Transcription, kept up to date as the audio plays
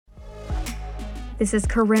This is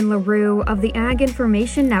Corinne LaRue of the Ag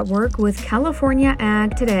Information Network with California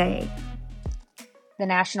Ag Today. The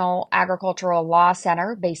National Agricultural Law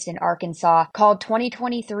Center, based in Arkansas, called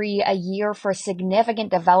 2023 a year for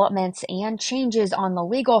significant developments and changes on the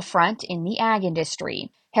legal front in the ag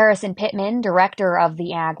industry. Harrison Pittman, director of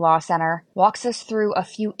the Ag Law Center, walks us through a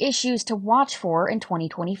few issues to watch for in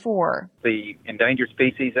 2024. The Endangered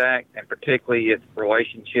Species Act, and particularly its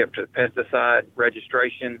relationship to pesticide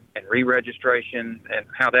registration and re-registration and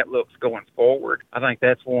how that looks going forward. I think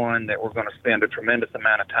that's one that we're going to spend a tremendous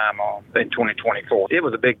amount of time on in 2024. It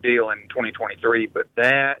was a big deal in 2023, but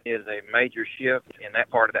that is a major shift in that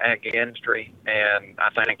part of the ag industry, and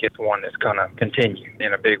I think it's one that's going to continue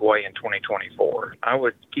in a big way in 2024. I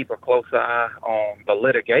would keep a close eye on the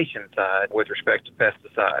litigation side with respect to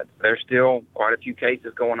pesticides. There's still quite a few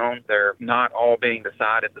cases going on. They're not all being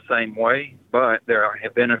decided the same way, but there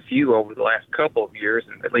have been a few over the last couple of years,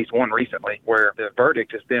 and at least one recently, where the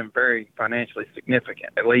verdict has been very financially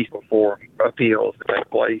significant, at least before appeals take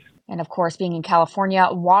place. And of course, being in California,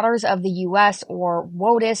 Waters of the U.S., or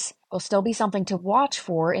WOTUS, will still be something to watch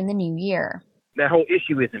for in the new year. That whole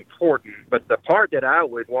issue is important, but the part that I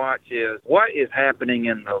would watch is what is happening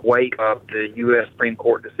in the wake of the U.S. Supreme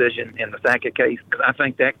Court decision in the Sackett case, because I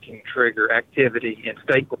think that can trigger activity in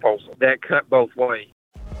state proposals that cut both ways.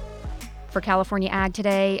 For California Ag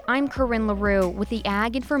Today, I'm Corinne LaRue with the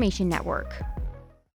Ag Information Network.